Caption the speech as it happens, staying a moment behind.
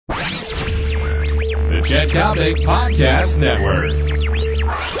The Chet Coppock Podcast Network.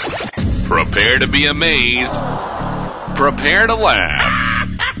 Prepare to be amazed. Prepare to laugh.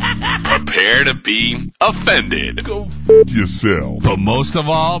 Prepare to be offended. Go yourself. But most of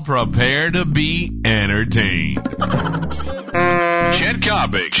all, prepare to be entertained. Chet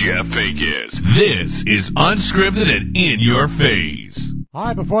Coppock, Jeff Pincus. This is unscripted and in your face. All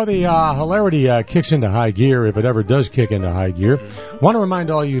right, before the hilarity kicks into high gear, if it ever does kick into high gear, want to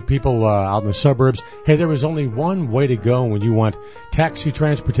remind all you people out in the suburbs, hey, there is only one way to go when you want taxi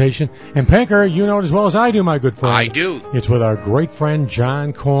transportation. And Pinker, you know it as well as I do, my good friend. I do. It's with our great friend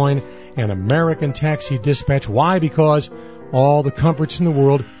John Coyne and American Taxi Dispatch. Why? Because all the comforts in the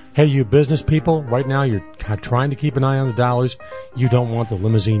world. Hey, you business people, right now you're trying to keep an eye on the dollars. You don't want the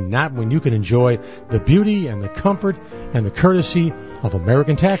limousine, not when you can enjoy the beauty and the comfort and the courtesy of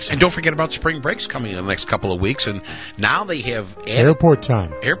American Taxi. And don't forget about spring breaks coming in the next couple of weeks. And now they have added Airport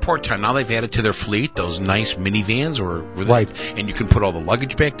time. Now they've added to their fleet those nice minivans, right. And you can put all the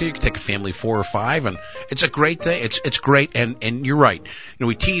luggage back there. You can take a family 4 or 5, and it's a great thing. It's great. And you're right. You know,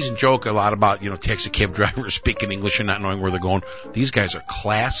 we tease and joke a lot about, taxi cab drivers speaking English and not knowing where they're going. These guys are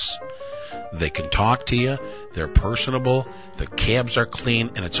class. They can talk to you. They're personable. The cabs are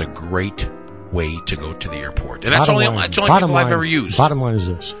clean, and it's a great way to go to the airport. And that's only people I've ever used. Bottom line is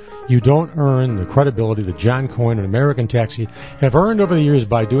this. You don't earn the credibility that John Coyne and American Taxi have earned over the years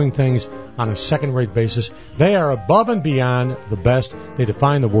by doing things on a second-rate basis. They are above and beyond the best. They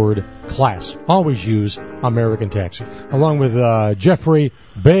define the word class. Always use American Taxi. Along with Jeffrey,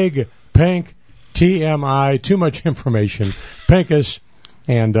 Big, Pink, TMI, too much information, Pincus.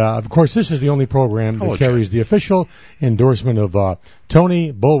 And, of course, this is the only program that carries the official endorsement of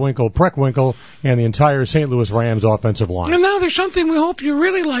Tony Bullwinkle, Preckwinkle, and the entire St. Louis Rams offensive line. And now there's something we hope you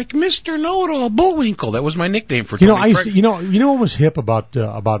really like, Mr. Know-It-All Bullwinkle. That was my nickname for Tony. You know what was hip about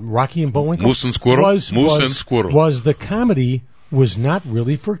Rocky and Bullwinkle? Moose and Squirrel? And Squirrel. Was the comedy was not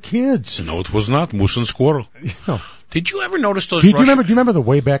really for kids. No, it was not. Moose and Squirrel. Did you ever notice those Do you remember the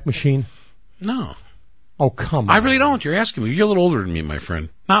Wayback Machine? No. Oh, come on. I really don't. You're asking me. You're a little older than me, my friend.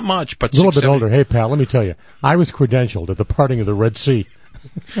 Not much, but a little bit older. Hey, pal, let me tell you. I was credentialed at the parting of the Red Sea.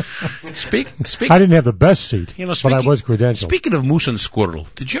 I didn't have the best seat, but I was credentialed. Speaking of Moose and Squirrel,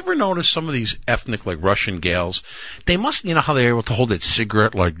 did you ever notice some of these ethnic, like Russian gals? They must, how they're able to hold that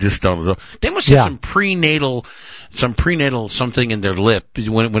cigarette like this down the. They must have some prenatal something in their lip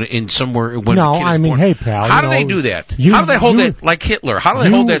when in somewhere when no, the kid is I mean, born. Hey, pal. How do they do that? How do they hold that like Hitler? How do they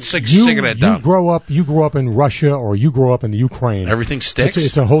hold that cigarette down? You grow up in Russia or you grow up in the Ukraine. Everything sticks.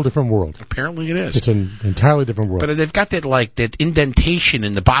 It's a whole different world. Apparently, it is. It's an entirely different world. But they've got that indentation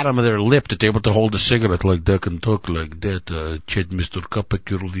in the bottom of their lip that they're able to hold a cigarette like that and talk like that. Chet, Mr. Coppock,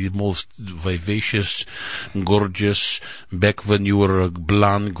 you're the most vivacious, gorgeous. Back when you were a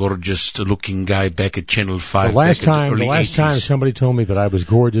blonde, gorgeous-looking guy back at Channel 5. The last time somebody told me that I was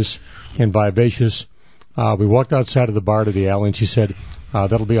gorgeous and vivacious, we walked outside of the bar to the alley, and she said,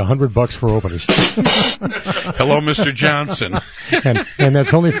 that'll be $100 for openers. Hello, Mr. Johnson. and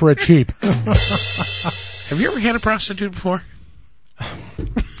that's only for a cheap. Have you ever had a prostitute before?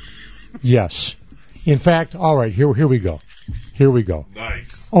 Yes. In fact, all right, here we go.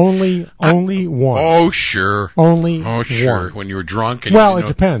 Nice. Only one. Oh, sure. Only sure. one. When you were drunk. And it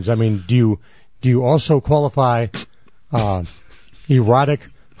depends. I mean, do you also qualify erotic,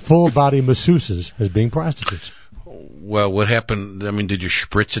 full-body masseuses as being prostitutes? Well, what happened? I mean, did you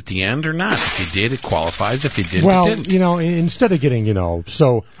spritz at the end or not? If you did, it qualifies. If you didn't, it didn't. Instead of getting,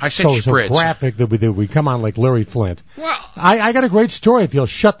 so graphic that we come on like Larry Flint. Well, I got a great story if you'll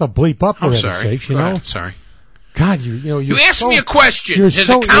shut the bleep up for heaven's sakes, Sorry. God, you asked me a question. Does it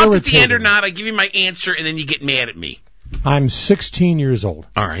count at the end or not? I give you my answer, and then you get mad at me. I'm 16 years old.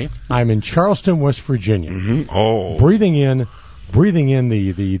 All right. I'm in Charleston, West Virginia. Mm-hmm. Oh. Breathing in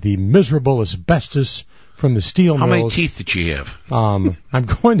the miserable asbestos from the steel mills. How many teeth did you have? I'm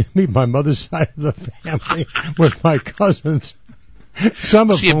going to meet my mother's side of the family with my cousins.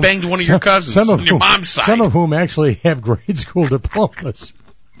 You banged one of your cousins on your mom's side. Some of whom actually have grade school diplomas.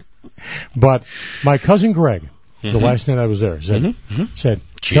 But my cousin Greg, the last night I was there, said,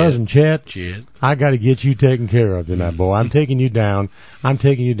 Cousin Chet, I got to get you taken care of tonight, boy. I'm taking you down. I'm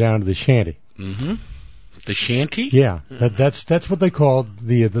taking you down to the shanty. Mm-hmm. The shanty? Yeah, that's what they call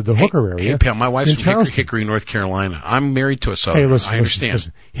the hooker area. Hey, pal, my wife's from Hickory, North Carolina. I'm married to a Southerner. Hey, listen, I understand.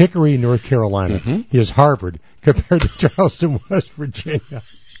 Listen. Hickory, North Carolina is Harvard compared to Charleston, West Virginia.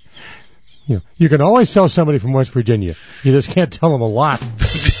 You can always tell somebody from West Virginia. You just can't tell them a lot.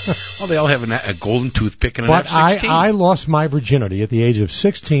 Well, they all have a golden toothpick and an But F-16. I lost my virginity at the age of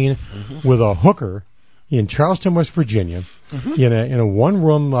 16 with a hooker in Charleston, West Virginia, in a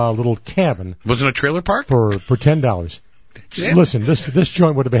one-room little cabin. Was it a trailer park? For $10. That's it? Listen, this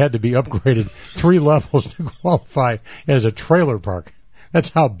joint would have had to be upgraded 3 levels to qualify as a trailer park. That's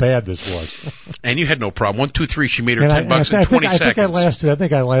how bad this was. And you had no problem. 1, 2, 3. She made her $10 in 20 seconds. I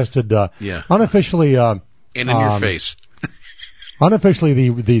think I lasted. Unofficially. And in your face. Unofficially,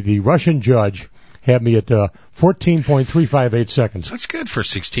 the Russian judge had me at 14.358 seconds. That's good for a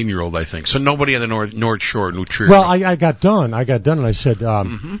 16-year-old, I think. So nobody on the North Shore knew true. Well, I got done, and I said,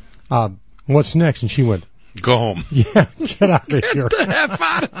 "What's next?" And she went, "Go home." Yeah, get out of here. Get the F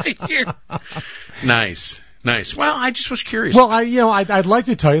out of here. Nice. Well, I just was curious. Well, I'd like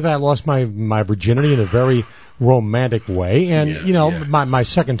to tell you that I lost my virginity in a very romantic way, and my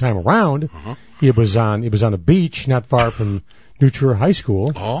second time around, it was on a beach not far from New Trier High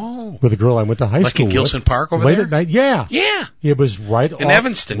School. Oh, with a girl I went to high school in Gilson with. Park over late there. At night, yeah. It was right in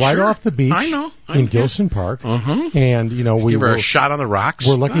Evanston, off the beach. I know. In Gilson Park, and we were a shot on the rocks.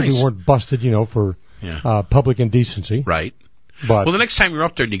 We're lucky we weren't busted, for public indecency. Right. But the next time you're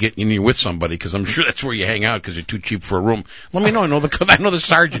up there and you're with somebody, because I'm sure that's where you hang out because you're too cheap for a room. Let me know. I know the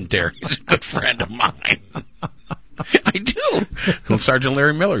sergeant there. He's a good friend of mine. I do. Well, Sergeant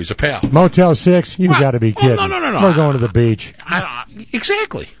Larry Miller. He's a pal. Motel 6. You got to be kidding. No. We're going to the beach.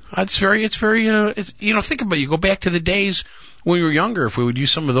 Exactly. It's very. Think about it. You go back to the days when we were younger. If we would use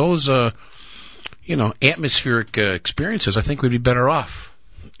some of those, atmospheric experiences, I think we'd be better off.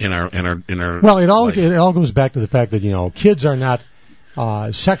 In our well, it all life. Goes back to the fact that kids are not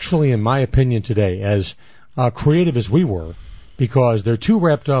sexually, in my opinion, today as creative as we were, because they're too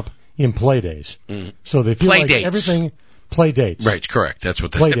wrapped up in play days. So they feel play like dates. everything play dates. Right, correct. That's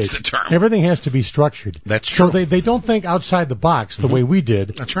what that's the term. Everything has to be structured. That's true. So they don't think outside the box the way we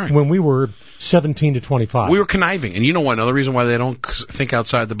did. That's right. When we were 17 to 25. We were conniving, and you know what? Another reason why they don't think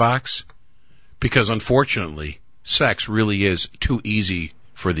outside the box, because unfortunately, sex really is too easy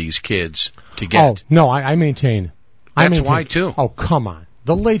for these kids to get. Oh, no, I maintain. That's why, too. Oh, come on.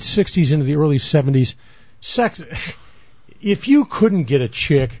 The late 60s into the early 70s, sex, if you couldn't get a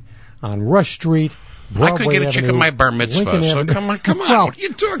chick on Rush Street, Broadway I couldn't get a chick Avenue, at my bar mitzvah, Lincoln so Avenue. come on. Well, What are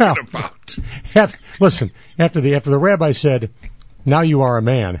you talking about? Listen, after the rabbi said, "Now you are a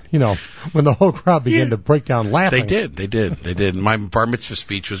man," when the whole crowd began to break down laughing. They did. My bar mitzvah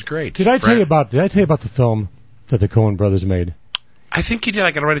speech was great. Did I tell you about the film that the Coen brothers made? I think you did.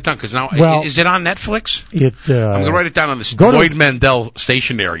 I got to write it down because now is it on Netflix? I'm going to write it down on the Lloyd Mandel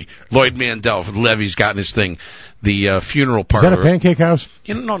stationery. Lloyd Mandel, Levy's gotten his thing. The funeral parlor. Is that a pancake house?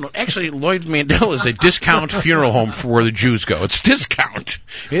 No. Actually, Lloyd Mandel is a discount funeral home for where the Jews go. It's discount.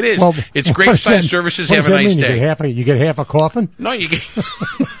 It is. Well, it's great size services. Have a nice day. You get half a coffin? No, you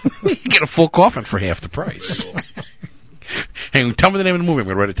get a full coffin for half the price. Hey, tell me the name of the movie. I'm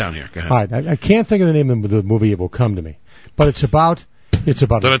going to write it down here. Go ahead. All right. I can't think of the name of the movie. It will come to me. But it's about. Did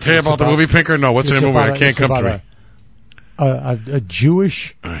I tell you about the movie, Pinker? No. What's the name of the movie? I can't come to me. A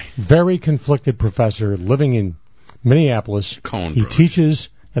Jewish, very conflicted professor living in Minneapolis. He teaches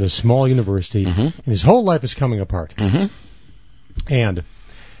at a small university, and his whole life is coming apart. And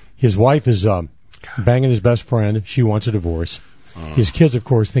his wife is banging his best friend. She wants a divorce. His kids, of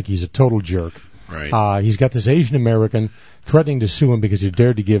course, think he's a total jerk. Right. He's got this Asian American threatening to sue him because he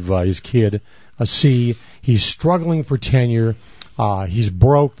dared to give his kid a C. He's struggling for tenure. He's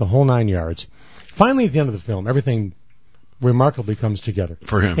broke, the whole 9 yards. Finally, at the end of the film, everything remarkably comes together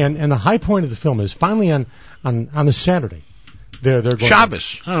for him. And the high point of the film is finally on the Saturday. They're going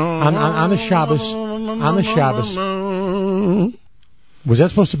Shabbos. On the Shabbos. Was that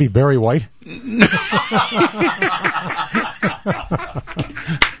supposed to be Barry White?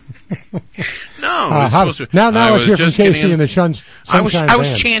 No. Now let's hear from Casey and the Sunshine I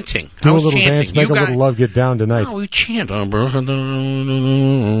was chanting. Do a little dance, make a little love get down tonight. No, we chant.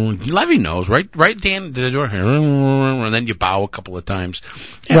 Levy knows, right, Dan? And then you bow a couple of times.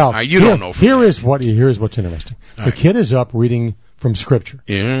 Yeah, well, you don't know. Here's what's interesting. The kid is up reading from Scripture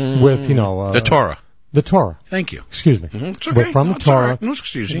with the Torah. The Torah. Thank you. Excuse me. It's okay. From the Torah. Right. No,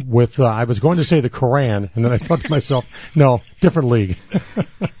 excuse me. With I was going to say the Quran, and then I thought to myself, no, different league.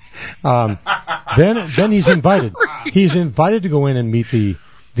 Then he's invited. He's invited to go in and meet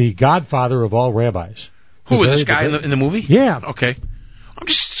the godfather of all rabbis. Who is this guy in the movie? Yeah. Okay. I'm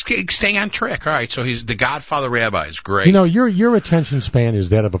just staying on track. All right, so he's the godfather rabbis. Great. Your attention span is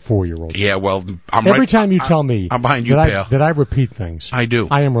that of a 4-year-old. Yeah, well, every time you tell me I'm behind you, pal. that I repeat things. I do.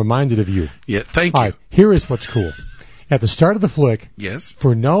 I am reminded of you. Yeah, thank you. All right, here is what's cool. At the start of the flick, yes,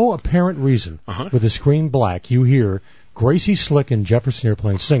 for no apparent reason, with the screen black, you hear Gracie Slick and Jefferson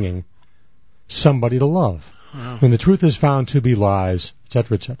Airplane singing "Somebody to Love," when the truth is found to be lies,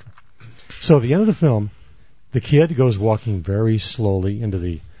 etc., etc. So at the end of the film, the kid goes walking very slowly into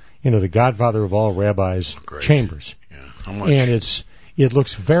the Godfather of all rabbis' chambers. Yeah. How much? And it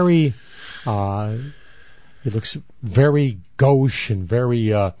looks very gauche and very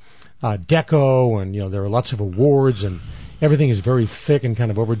deco, and there are lots of awards, and everything is very thick and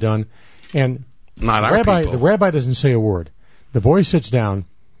kind of overdone. And Not our people. the rabbi doesn't say a word. The boy sits down,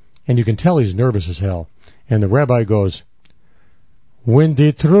 and you can tell he's nervous as hell. And the rabbi goes, "When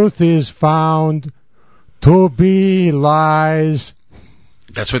the truth is found to be lies."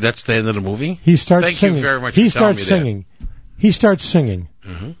 That's the end of the movie? He starts Thank singing. you very much He for telling starts me singing. He starts singing.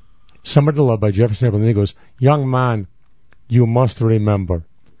 Mm-hmm. Somebody to Love by Jefferson Airplane. And he goes, "Young man, you must remember,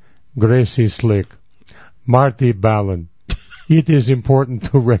 Gracie Slick, Marty Ballin. It is important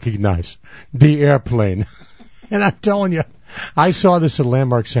to recognize the airplane." And I'm telling you, I saw this at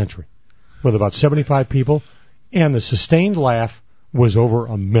Landmark Century with about 75 people, and the sustained laugh was over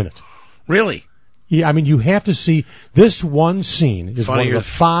a minute. Really? Yeah, I mean, you have to see this one scene is one of the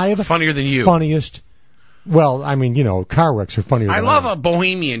 5 funnier than you. funniest. Well, I mean, car wrecks are funnier. I than love a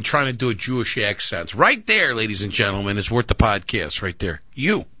Bohemian trying to do a Jewish accent. Right there, ladies and gentlemen, is worth the podcast. Right there,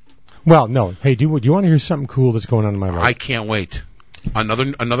 you. Well, no. Hey, do you want to hear something cool that's going on in my life? I can't wait.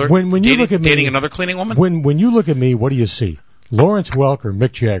 Another. When you dating, look at me, dating another cleaning woman. When you look at me, what do you see? Lawrence Welk or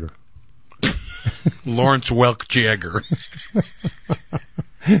Mick Jagger? Lawrence Welk Jagger.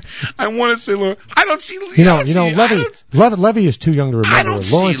 I want to say Lawrence. I don't see. Levy is too young to remember. I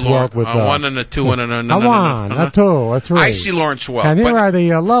don't Lawrence see Welk with a 1 and a 2 and a 1, a 2, a 3. I see Lawrence Welk. And here are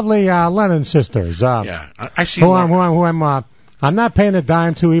the lovely Lennon sisters. Yeah, I see. Who I'm not paying a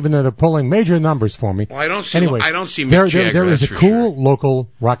dime to, even though they're pulling major numbers for me. Well, I don't see. Anyway, I don't see Mick Jagger. There is that's a for cool sure. local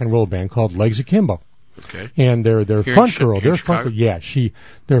rock and roll band called Legs Akimbo. Okay. And their front girl, their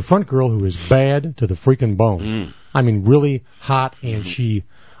front girl who is bad to the freaking bone. I mean, really hot, and she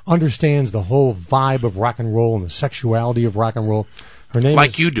understands the whole vibe of rock and roll and the sexuality of rock and roll. Her name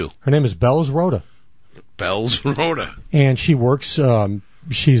you do. Her name is Bells Rhoda. Bells Rhoda. And she works.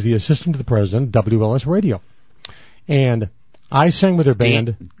 She's the assistant to the president, WLS Radio. And I sang with her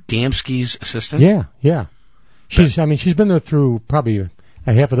band. Damsky's assistant. Yeah. She's been there through probably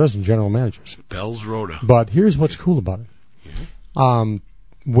a half a dozen general managers. Bells Rhoda. But here's what's cool about it. When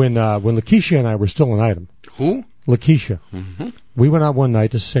Lakeisha and I were still an item. Who? Lakeisha. Mm-hmm. We went out one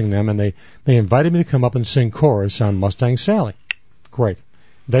night to sing them, and they invited me to come up and sing chorus on Mustang Sally. Great.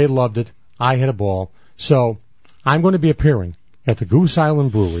 They loved it. I had a ball. So I'm going to be appearing at the Goose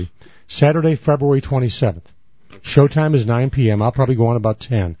Island Brewery Saturday, February 27th. Showtime is 9 p.m. I'll probably go on about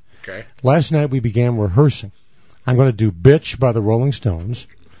 10. Okay. Last night we began rehearsing. I'm going to do Bitch by the Rolling Stones.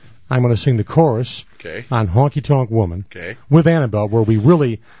 I'm going to sing the chorus on Honky Tonk Woman with Annabelle, where we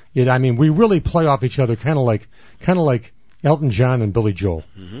really play off each other, kind of like Elton John and Billy Joel.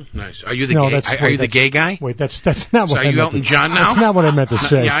 Mm-hmm. Nice. Are you the gay guy? Wait, that's not what I meant. Are you Elton John now? That's not what I meant to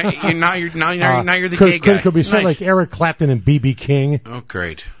say. Now you're the gay guy. Could be something like Eric Clapton and B.B. King. Oh,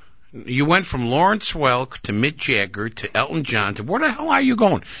 great. You went from Lawrence Welk to Mick Jagger to Elton John to where the hell are you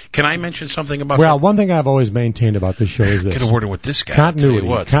going? Can I mention something about? Well, one thing I've always maintained about this show is this: get a word in with this guy.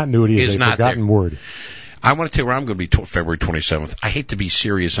 Continuity is a forgotten word. I want to tell you where I'm going to be February 27th. I hate to be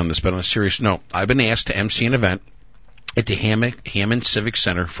serious on this, but on a serious note, I've been asked to MC an event at the Hammond Civic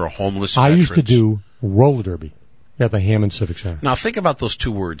Center for homeless veterans. I used to do roller derby at the Hammond Civic Center. Now think about those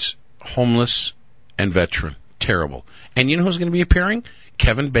two words: homeless and veteran. Terrible. And you know who's going to be appearing?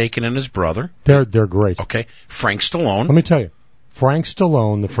 Kevin Bacon and his brother. They're great. Okay. Frank Stallone. Let me tell you, Frank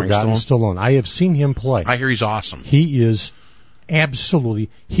Stallone, the forgotten Stallone. I have seen him play. I hear he's awesome. He is absolutely.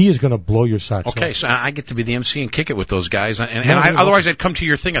 He is going to blow your socks off. Okay, so I get to be the MC and kick it with those guys. Otherwise, I'd come to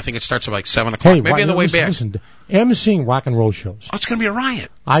your thing. I think it starts at like 7 o'clock. Hey, maybe on the way back. Listen, MCing rock and roll shows. Oh, it's going to be a riot.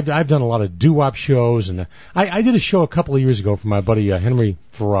 I've done a lot of doo-wop shows, and I did a show a couple of years ago for my buddy Henry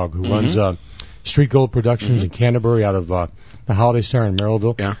Farag, who runs Street Gold Productions in Canterbury, out of the Holiday Star in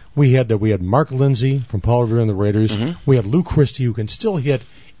Merrillville. Yeah. We had Mark Lindsay from Paul Revere and the Raiders. We had Lou Christie, who can still hit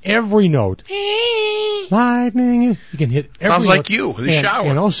every note. Lightning, you can hit every Sounds note. like you in the shower.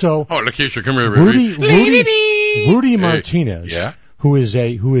 And also, Lakeisha, come here, baby. Rudy Martinez, who is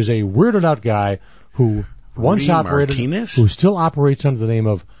a weirded out guy who once operated, who still operates under the name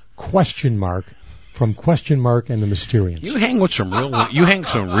of Question Mark from Question Mark and the Mysterians. You hang with some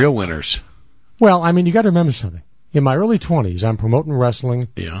real winners. Well, I mean, you got to remember something. In my early 20s, I'm promoting wrestling.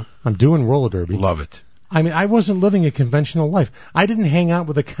 Yeah. I'm doing roller derby. Love it. I mean, I wasn't living a conventional life. I didn't hang out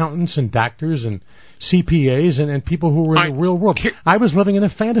with accountants and doctors and CPAs and people who were in the real world. I was living in a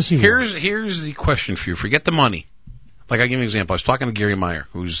fantasy world. Here's the question for you. Forget the money. Like, I'll give you an example. I was talking to Gary Meyer,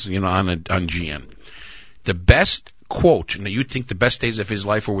 who's, on GN. The best quote. Now, you'd think the best days of his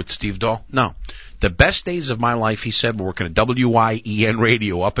life were with Steve Dahl. No. The best days of my life, he said, were working at WYEN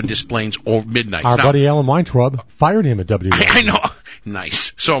Radio up in Des Plaines over midnight. Our buddy Alan Weintraub fired him at WYEN. I know.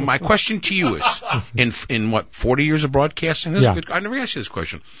 Nice. So my question to you is, in what, 40 years of broadcasting? This is good. I never asked you this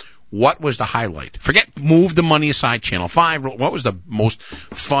question. What was the highlight? Move the money aside, Channel 5. What was the most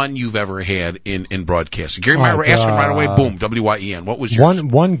fun you've ever had in broadcasting? Gary Meyer asked him right away, boom, WYEN. What was yours?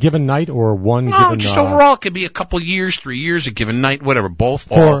 One given night or one given... No, just overall. It could be a couple years, 3 years, a given night, whatever. Both.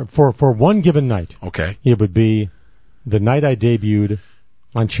 For one given night. Okay. It would be the night I debuted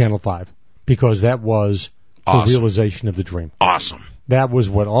on Channel 5, because that was the realization of the dream. Awesome. That was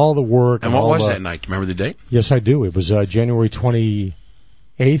what all the work... And what was that night? Do you remember the date? Yes, I do. It was January 28th,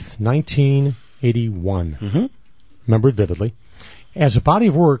 1981. Mm-hmm. Remember it vividly. As a body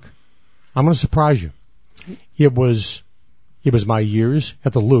of work, I'm going to surprise you. It was my years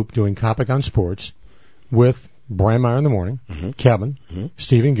at the Loop doing Copic on Sports with Brian Meyer in the morning, Kevin,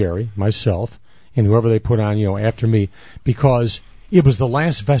 Steve and Gary, myself, and whoever they put on, after me, because it was the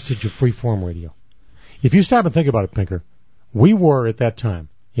last vestige of freeform radio. If you stop and think about it, Pinker, we were at that time,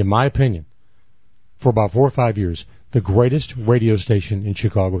 in my opinion, for about 4 or 5 years, the greatest radio station in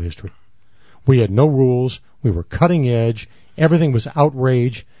Chicago history. We had no rules. We were cutting edge. Everything was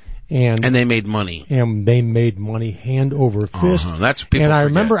outrage. And they made money. And they made money hand over fist. That's people And I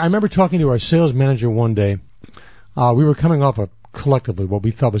forget. remember talking to our sales manager one day. We were coming off collectively what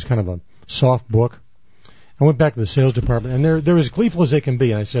we thought was kind of a soft book. I went back to the sales department, and they're as gleeful as they can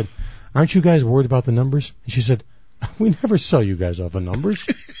be. And I said, "Aren't you guys worried about the numbers?" And she said, "We never sell you guys off of numbers."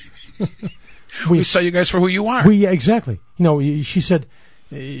 We sell you guys for who you are. Exactly. She said,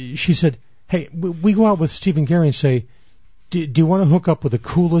 "Hey, we go out with Steve and Gary and say, do you want to hook up with the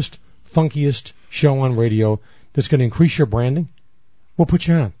coolest, funkiest show on radio that's going to increase your branding? We'll put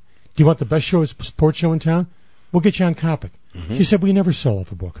you on. Do you want the best sports show in town? We'll get you on Copic." She said, "We never sell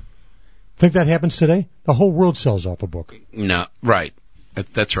off a book." Think that happens today? The whole world sells off a book. No, right.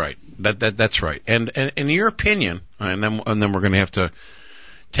 That's right. That's right. And in your opinion, and then we're going to have to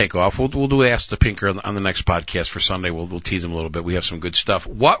take off. We'll do Ask the Pinker on the next podcast for Sunday. We'll tease him a little bit. We have some good stuff.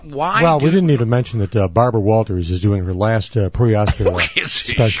 Why? Well, we didn't even mention that Barbara Walters is doing her last pre-Oscar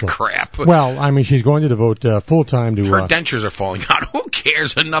special. Crap. Well, I mean, she's going to devote full time to her dentures are falling out. Who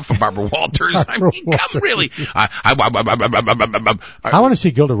cares? Enough of Barbara Walters. I mean, come really. I want to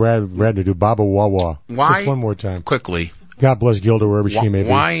see Gilda Radner do Baba Wawa. Why? Just one more time. Quickly. God bless Gilda wherever she may be.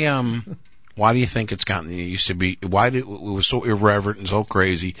 Why do you think it's gotten? It used to be. Why did it was so irreverent and so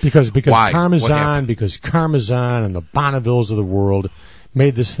crazy? Because why? Parmesan and the Bonnevilles of the world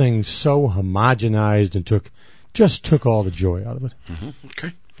made this thing so homogenized and took all the joy out of it.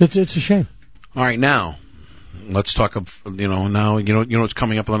 Okay, it's a shame. All right, now let's talk of what's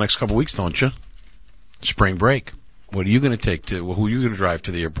coming up in the next couple of weeks, don't you? Spring break. What are you going to take to? Who are you going to drive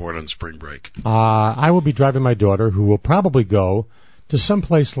to the airport on spring break? I will be driving my daughter, who will probably go to some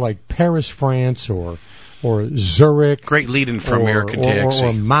place like Paris, France, or Zurich. Great lead-in for American Taxi.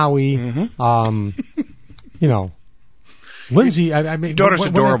 Or Maui. Lindsay, I mean... Daughter's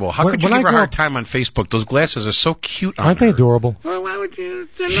adorable. How could you give her a hard time on Facebook? Those glasses are so cute on her. Aren't they adorable? Well, why would you?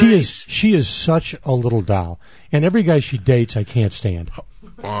 She is such a little doll. And every guy she dates, I can't stand.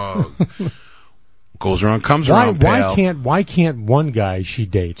 Goes around, comes around, pal. Why can't one guy she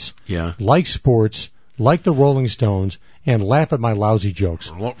dates like sports, like the Rolling Stones, and laugh at my lousy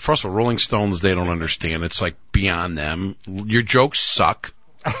jokes? First of all, Rolling Stones, they don't understand. It's like beyond them. Your jokes suck.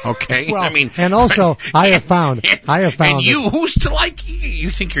 Okay? Well, I mean, and also, I have found. And who's to like you? You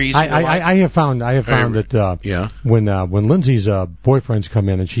think you're easy to like? I have found that when Lindsay's boyfriends come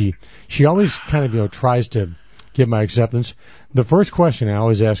in, and she always kind of tries to give my acceptance. The first question I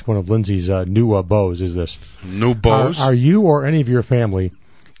always ask one of Lindsay's new beaux is this: New beaux? Are you or any of your family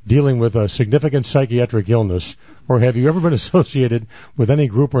dealing with a significant psychiatric illness, or have you ever been associated with any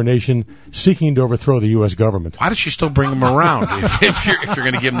group or nation seeking to overthrow the U.S. government? Why does she still bring him around if you're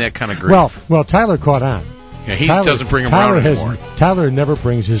going to give him that kind of grief? Well, Tyler caught on. Yeah, he doesn't bring him around anymore. Tyler never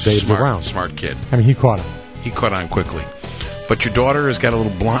brings his babes around. Smart kid. I mean, he caught on. He caught on quickly. But your daughter has got a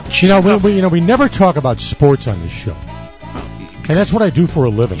little blonde. We never talk about sports on this show. And that's what I do for a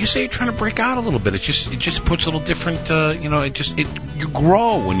living. You say you're trying to break out a little bit. It just puts a little different. You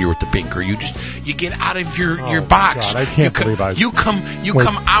grow when you're at the Pinker. You get out of your box. God, I can't believe you come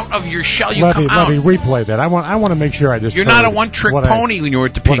out of your shell. Let me replay that. I want to make sure I just. You're not a one-trick pony when you were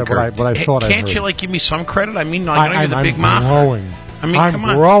at the Pinker. What I thought Can't you give me some credit? I mean, you're the big mouth. Growing. I mean, I'm come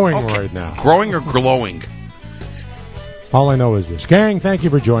on. growing right now. Growing or glowing? All I know is this. Gang, thank you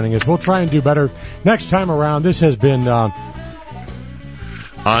for joining us. We'll try and do better next time around. This has been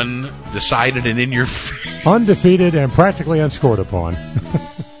undecided and in your face. undefeated and practically unscored upon.